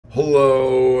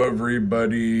Hello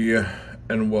everybody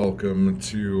and welcome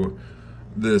to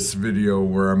this video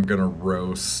where I'm gonna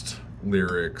roast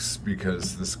lyrics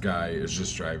because this guy is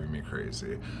just driving me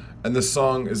crazy. And the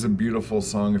song is a beautiful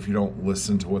song if you don't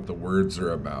listen to what the words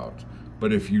are about.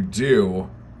 But if you do,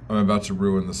 I'm about to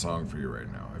ruin the song for you right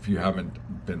now if you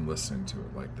haven't been listening to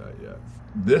it like that yet.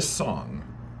 This song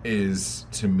is,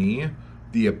 to me,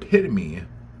 the epitome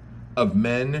of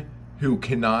men who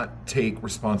cannot take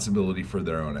responsibility for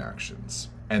their own actions.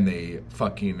 And they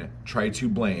fucking try to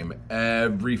blame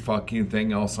every fucking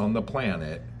thing else on the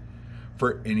planet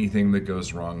for anything that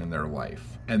goes wrong in their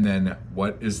life. And then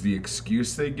what is the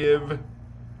excuse they give?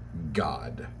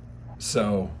 God.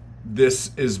 So this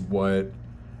is what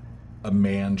a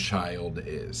man-child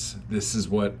is. This is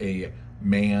what a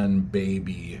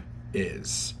man-baby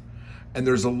is. And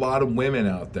there's a lot of women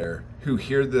out there who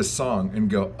hear this song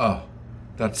and go, oh,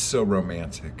 that's so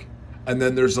romantic. And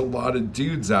then there's a lot of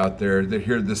dudes out there that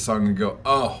hear this song and go,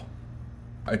 oh,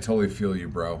 I totally feel you,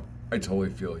 bro. I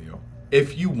totally feel you.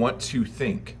 If you want to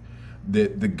think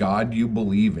that the God you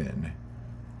believe in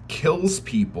kills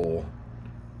people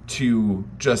to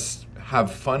just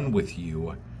have fun with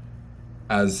you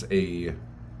as a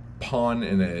pawn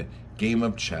in a game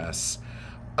of chess,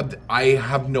 I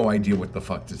have no idea what the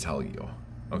fuck to tell you,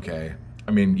 okay?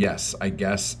 I mean, yes, I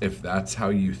guess if that's how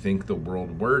you think the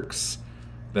world works,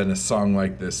 then a song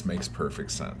like this makes perfect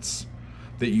sense.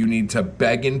 That you need to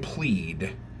beg and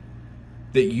plead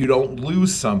that you don't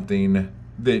lose something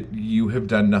that you have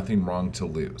done nothing wrong to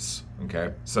lose,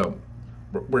 okay? So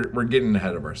we're getting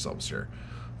ahead of ourselves here.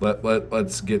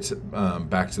 Let's get to,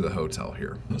 back to the hotel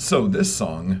here. So this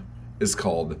song is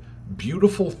called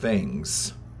Beautiful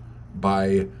Things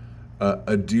by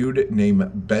a dude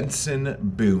named Benson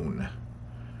Boone.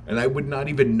 And I would not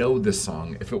even know this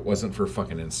song if it wasn't for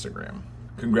fucking Instagram.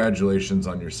 Congratulations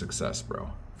on your success,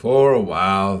 bro. For a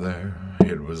while there,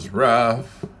 it was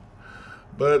rough.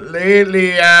 But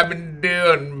lately I've been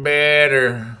doing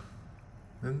better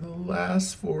than the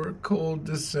last 4 cold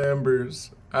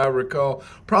Decembers I recall.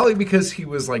 Probably because he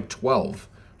was like 12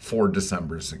 4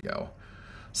 Decembers ago.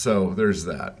 So there's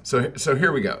that. So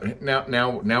here we go.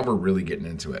 Now we're really getting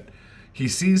into it. He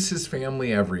sees his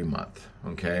family every month,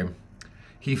 okay?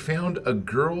 He found a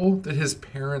girl that his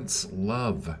parents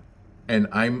love. And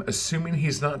I'm assuming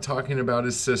he's not talking about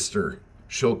his sister.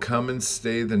 She'll come and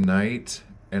stay the night,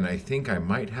 and I think I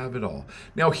might have it all.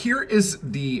 Now here is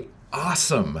the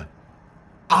awesome,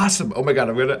 oh my God,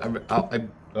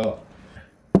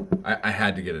 I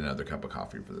had to get another cup of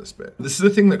coffee for this bit. This is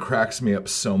the thing that cracks me up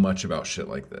so much about shit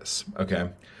like this, okay?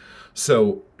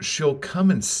 So she'll come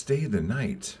and stay the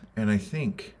night, and I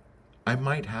think I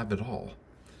might have it all.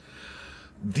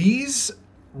 These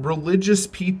religious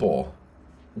people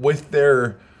with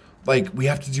their, like, we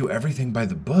have to do everything by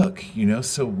the book, you know,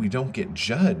 so we don't get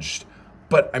judged,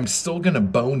 but I'm still gonna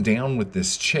bone down with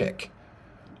this chick.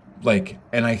 Like,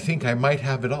 and I think I might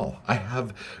have it all. I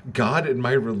have God in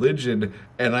my religion,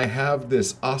 and I have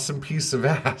this awesome piece of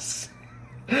ass.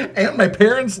 And my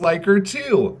parents like her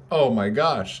too. Oh my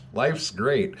gosh, life's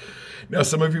great. Now,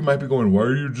 some of you might be going, why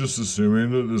are you just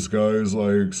assuming that this guy is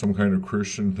like some kind of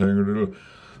Christian thing?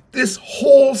 This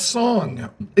whole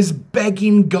song is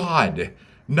begging God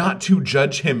not to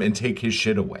judge him and take his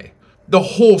shit away. The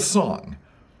whole song,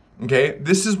 okay?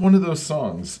 This is one of those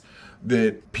songs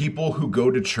that people who go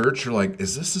to church are like,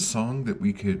 is this a song that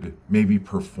we could maybe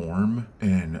perform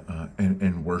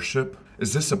and worship?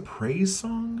 Is this a praise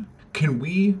song? Can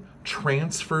we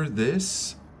transfer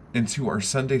this into our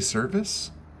Sunday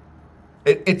service?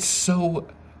 It's so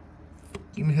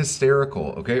fucking hysterical.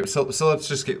 Okay, so let's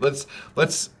just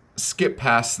let's skip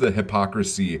past the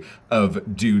hypocrisy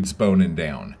of dudes boning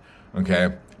down.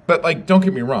 Okay, but like, don't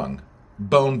get me wrong,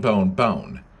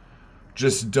 bone.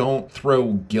 Just don't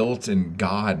throw guilt and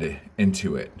God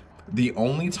into it. The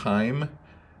only time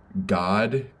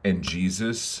God and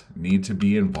Jesus need to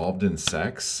be involved in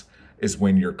sex is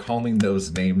when you're calling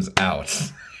those names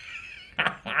out.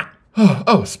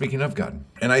 Oh, speaking of God.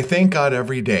 And I thank God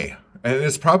every day. And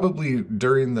it's probably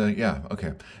during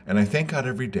the, And I thank God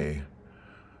every day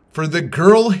for the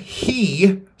girl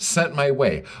he sent my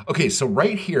way. Okay, so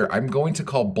right here, I'm going to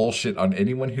call bullshit on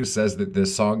anyone who says that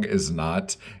this song is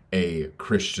not a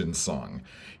Christian song.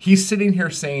 He's sitting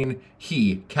here saying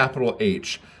he, capital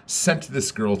H, sent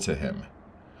this girl to him.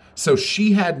 So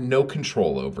she had no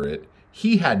control over it.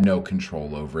 He had no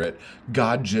control over it.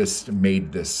 God just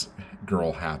made this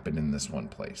girl happen in this one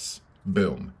place.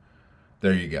 Boom.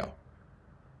 There you go.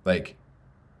 Like,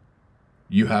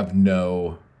 you have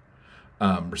no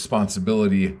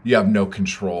responsibility. You have no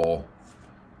control.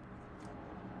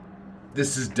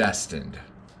 This is destined.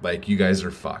 Like, you guys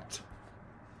are fucked.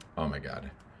 Oh my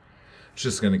God. It's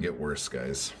just gonna get worse,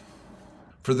 guys.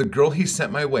 For the girl he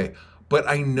sent my way. But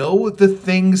I know the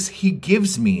things he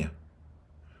gives me,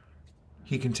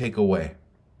 he can take away.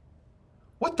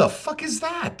 What the fuck is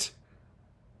that?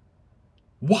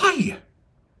 Why?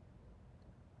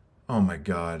 Oh my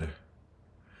God.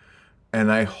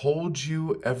 And I hold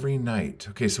you every night.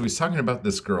 Okay, so he's talking about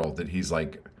this girl that he's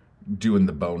like doing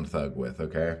the bone thug with,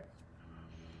 okay?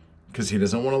 Because he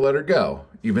doesn't want to let her go,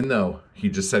 even though he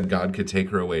just said God could take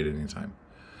her away at any time.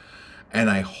 And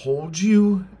I hold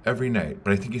you every night.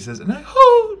 But I think he says, and I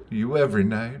hold you every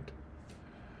night.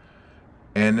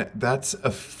 And that's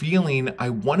a feeling I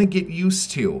want to get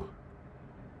used to.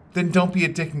 Then don't be a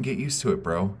dick and get used to it,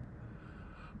 bro.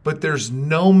 But there's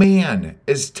no man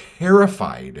as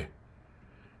terrified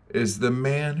as the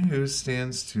man who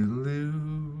stands to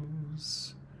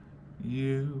lose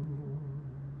you.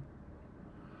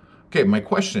 Okay, my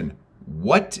question.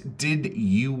 What did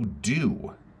you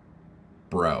do,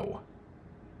 bro?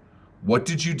 What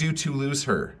did you do to lose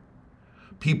her?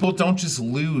 People don't just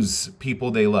lose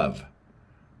people they love.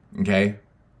 Okay?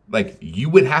 Like, you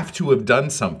would have to have done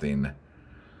something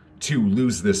to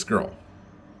lose this girl.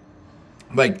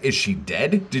 Like, is she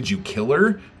dead? Did you kill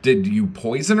her? Did you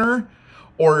poison her?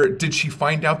 Or did she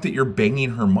find out that you're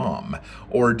banging her mom?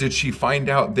 Or did she find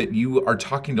out that you are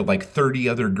talking to like 30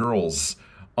 other girls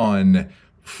on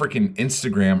freaking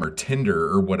Instagram or Tinder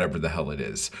or whatever the hell it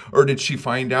is? Or did she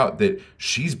find out that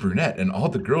she's brunette and all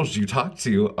the girls you talk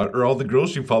to or all the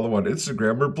girls you follow on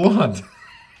Instagram are blonde?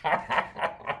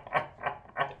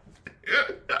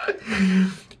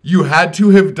 You had to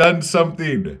have done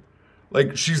something.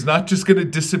 Like, she's not just gonna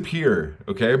disappear,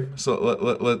 okay? So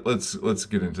let's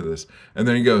get into this. And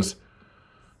then he goes,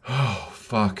 oh,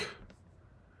 fuck.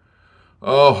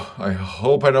 Oh, I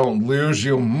hope I don't lose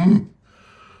you.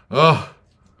 Oh.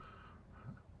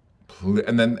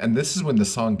 And this is when the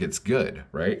song gets good,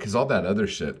 right? Because all that other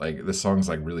shit, like, the song's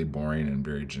like really boring and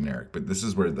very generic. But this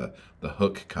is where the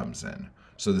hook comes in.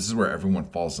 So this is where everyone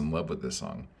falls in love with this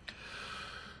song.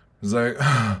 It's like,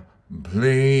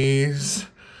 please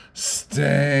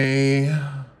stay.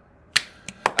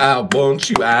 I want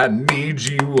you, I need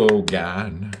you, oh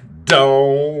God.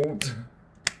 Don't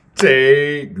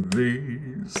take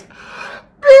these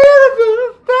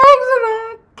beautiful things that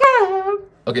I can.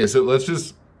 Okay, so let's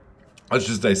just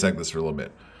dissect this for a little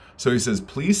bit. So he says,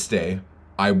 please stay.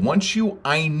 I want you,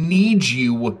 I need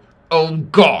you, oh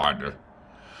God.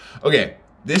 Okay,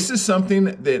 this is something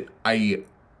that I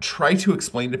try to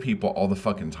explain to people all the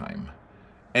fucking time.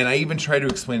 And I even try to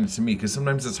explain it to me because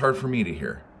sometimes it's hard for me to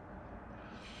hear.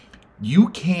 You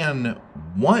can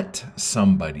want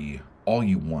somebody all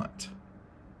you want.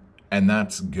 And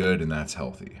that's good and that's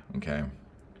healthy, okay?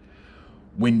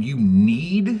 When you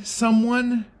need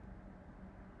someone,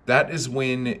 that is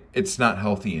when it's not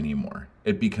healthy anymore.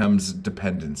 It becomes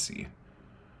dependency,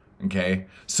 okay?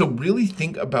 So really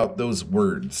think about those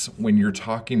words when you're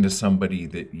talking to somebody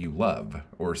that you love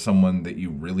or someone that you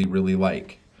really, really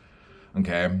like.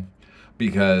 Okay,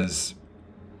 because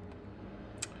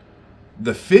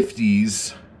the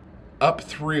 50s up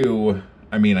through,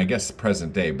 I mean, I guess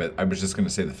present day, but I was just going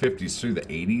to say the 50s through the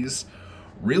 80s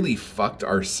really fucked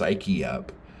our psyche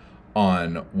up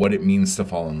on what it means to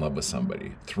fall in love with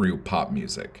somebody through pop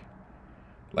music.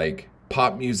 Like,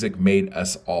 pop music made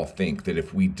us all think that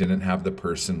if we didn't have the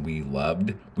person we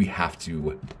loved, we have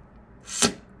to,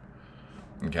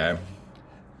 okay,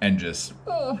 and just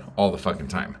all the fucking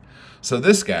time. So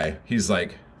this guy, he's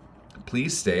like,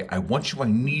 please stay. I want you. I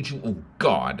need you. Oh,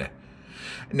 God.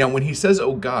 Now, when he says,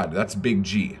 oh, God, that's big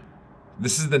G.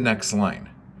 This is the next line.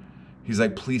 He's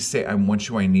like, please stay. I want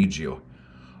you. I need you.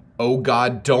 Oh,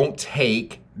 God, don't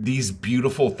take these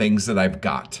beautiful things that I've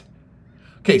got.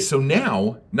 Okay, so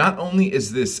now, not only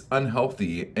is this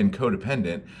unhealthy and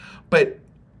codependent, but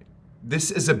this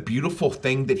is a beautiful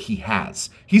thing that he has.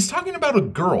 He's talking about a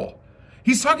girl.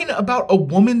 He's talking about a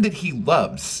woman that he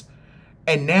loves.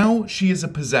 And now she is a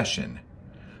possession.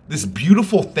 This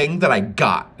beautiful thing that I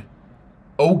got.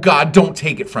 Oh God, don't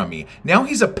take it from me. Now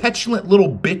he's a petulant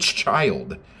little bitch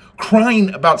child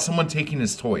crying about someone taking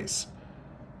his toys.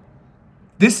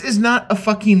 This is not a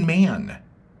fucking man.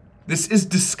 This is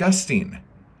disgusting.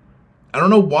 I don't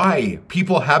know why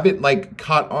people haven't like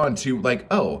caught on to like,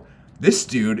 oh, this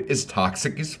dude is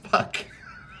toxic as fuck.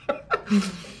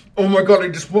 Oh my God, I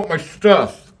just want my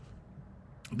stuff.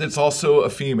 That's also a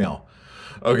female.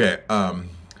 Okay,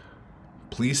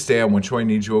 please stay. I want you. I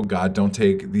need you. Oh God, don't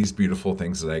take these beautiful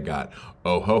things that I got.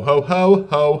 Oh ho ho ho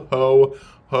ho ho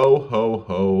ho ho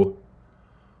ho.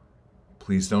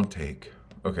 Please don't take.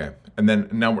 Okay, and then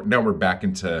now we're back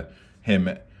into him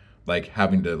like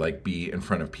having to like be in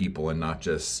front of people and not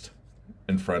just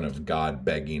in front of God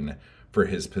begging for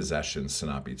his possessions to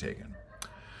not be taken.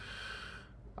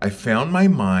 I found my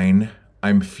mind.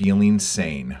 I'm feeling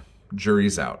sane.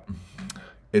 Jury's out.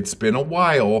 It's been a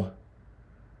while,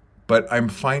 but I'm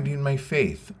finding my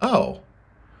faith. Oh,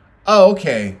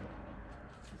 okay.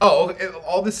 Oh,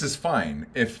 all this is fine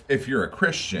if you're a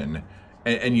Christian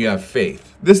and you have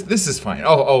faith. This is fine.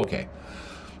 Oh, okay.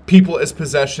 People as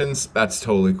possessions, that's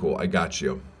totally cool. I got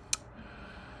you.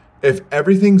 If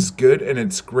everything's good and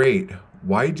it's great,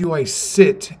 why do I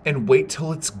sit and wait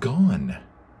till it's gone?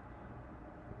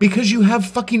 Because you have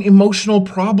fucking emotional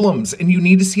problems and you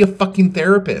need to see a fucking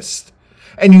therapist.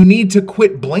 And you need to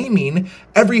quit blaming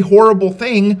every horrible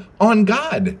thing on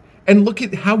God. And look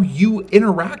at how you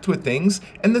interact with things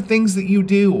and the things that you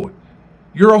do.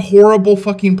 You're a horrible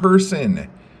fucking person.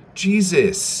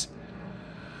 Jesus.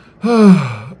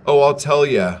 Oh, I'll tell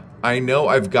you. I know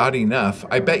I've got enough.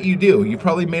 I bet you do. You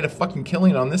probably made a fucking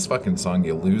killing on this fucking song,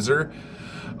 you loser.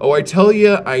 Oh, I tell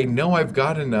you, I know I've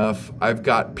got enough. I've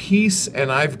got peace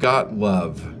and I've got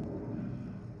love.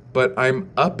 But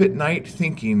I'm up at night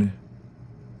thinking,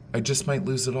 I just might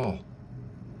lose it all.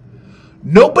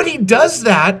 Nobody does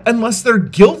that unless they're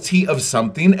guilty of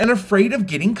something and afraid of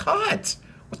getting caught.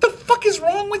 What the fuck is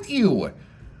wrong with you?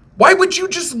 Why would you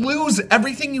just lose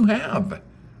everything you have?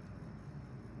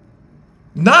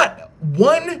 Not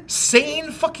one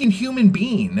sane fucking human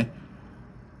being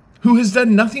who has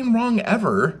done nothing wrong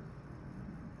ever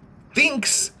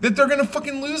thinks that they're gonna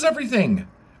fucking lose everything.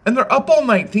 And they're up all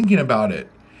night thinking about it.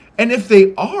 And if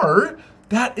they are,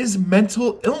 that is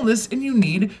mental illness and you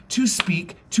need to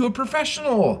speak to a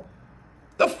professional.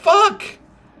 The fuck?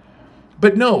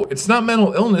 But no, it's not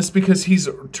mental illness because he's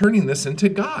turning this into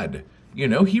God. You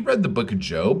know, he read the book of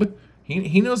Job.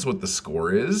 He knows what the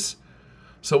score is.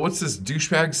 So what's this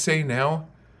douchebag say now?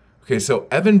 Okay, so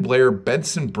Evan Blair,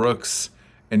 Benson Brooks,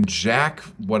 and Jack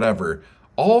whatever.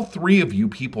 All three of you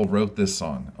people wrote this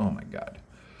song. Oh my God.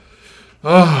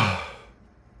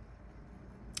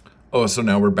 Oh, so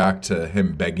now we're back to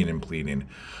him begging and pleading.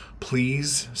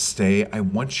 Please stay. I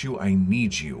want you. I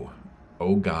need you.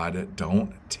 Oh God,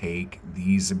 don't take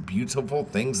these beautiful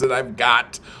things that I've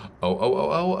got.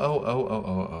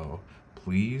 Oh.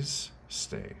 Please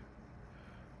stay.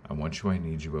 I want you. I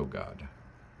need you. Oh God.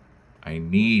 I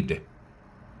need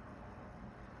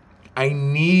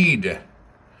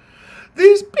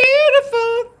these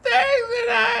beautiful things that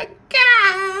I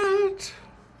got.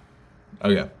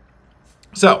 Okay.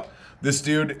 So this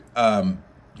dude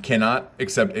cannot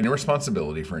accept any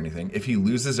responsibility for anything. If he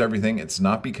loses everything, it's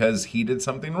not because he did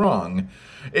something wrong.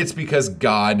 It's because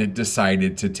God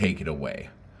decided to take it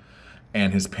away.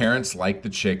 And his parents like the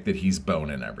chick that he's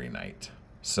boning every night.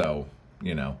 So,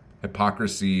 you know,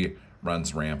 hypocrisy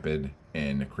runs rampant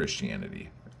in Christianity.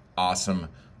 Awesome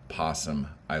possum.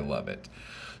 I love it.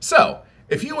 So,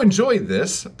 if you enjoyed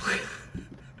this,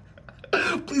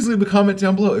 please leave a comment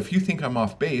down below. If you think I'm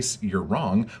off base, you're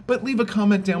wrong, but leave a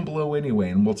comment down below anyway,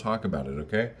 and we'll talk about it,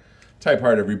 okay? Type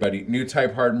Hard, everybody. New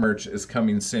Type Hard merch is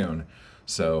coming soon,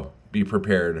 so be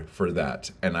prepared for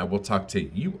that. And I will talk to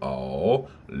you all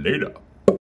later.